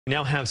We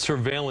now have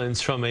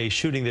surveillance from a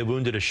shooting that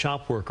wounded a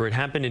shop worker. It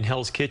happened in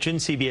Hell's Kitchen.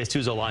 CBS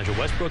 2's Elijah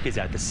Westbrook is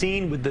at the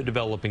scene with the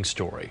developing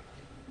story.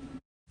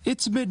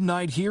 It's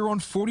midnight here on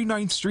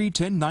 49th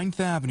Street and 9th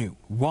Avenue.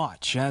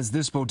 Watch as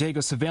this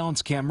bodega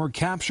surveillance camera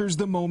captures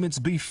the moments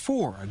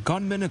before a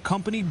gunman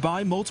accompanied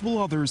by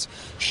multiple others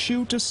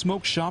shoot a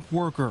smoke shop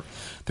worker.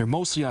 They're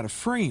mostly out of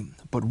frame,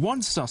 but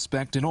one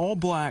suspect in all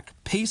black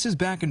paces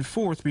back and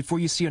forth before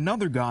you see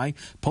another guy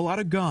pull out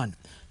a gun.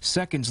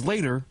 Seconds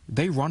later,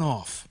 they run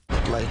off.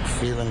 Like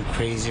feeling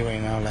crazy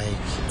right now, like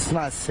it's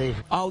not safe.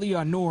 Ali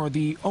Anor,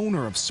 the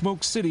owner of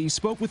Smoke City,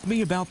 spoke with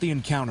me about the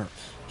encounter.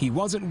 He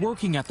wasn't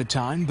working at the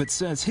time, but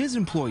says his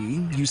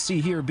employee, you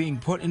see here being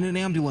put in an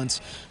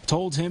ambulance,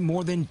 told him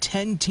more than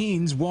 10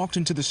 teens walked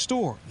into the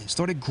store and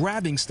started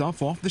grabbing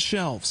stuff off the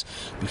shelves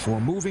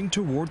before moving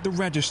toward the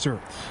register.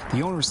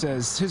 The owner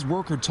says his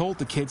worker told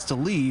the kids to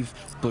leave,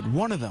 but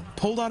one of them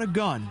pulled out a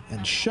gun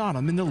and shot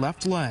him in the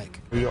left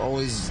leg. You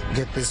always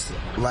get this,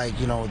 like,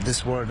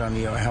 this word on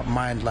your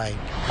mind, like,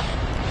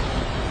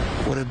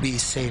 would it be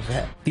safe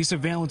at? The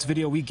surveillance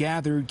video we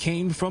gathered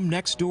came from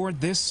next door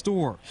at this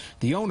store.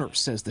 The owner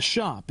says the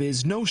shop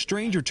is no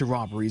stranger to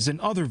robberies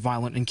and other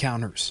violent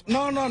encounters.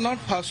 No, not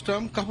first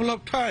time, couple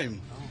of times.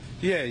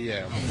 Yeah.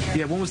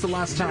 Yeah, when was the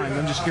last time?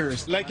 I'm just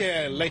curious. Like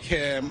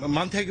a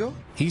month ago?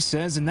 He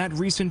says in that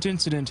recent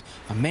incident,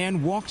 a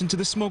man walked into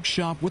the smoke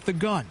shop with a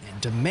gun and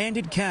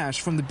demanded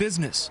cash from the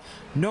business.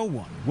 No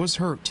one was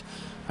hurt.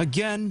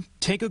 Again,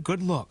 take a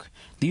good look.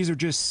 These are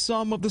just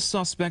some of the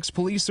suspects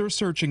police are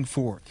searching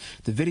for.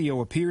 The video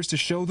appears to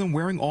show them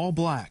wearing all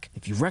black.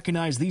 If you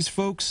recognize these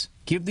folks,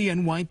 give the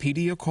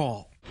NYPD a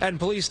call. And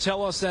police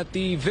tell us that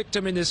the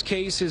victim in this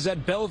case is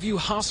at Bellevue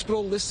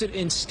Hospital, listed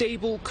in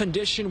stable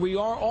condition. We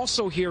are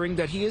also hearing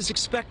that he is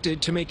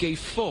expected to make a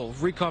full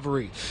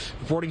recovery.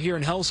 Reporting here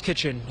in Hell's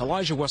Kitchen,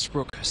 Elijah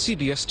Westbrook,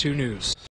 CBS 2 News.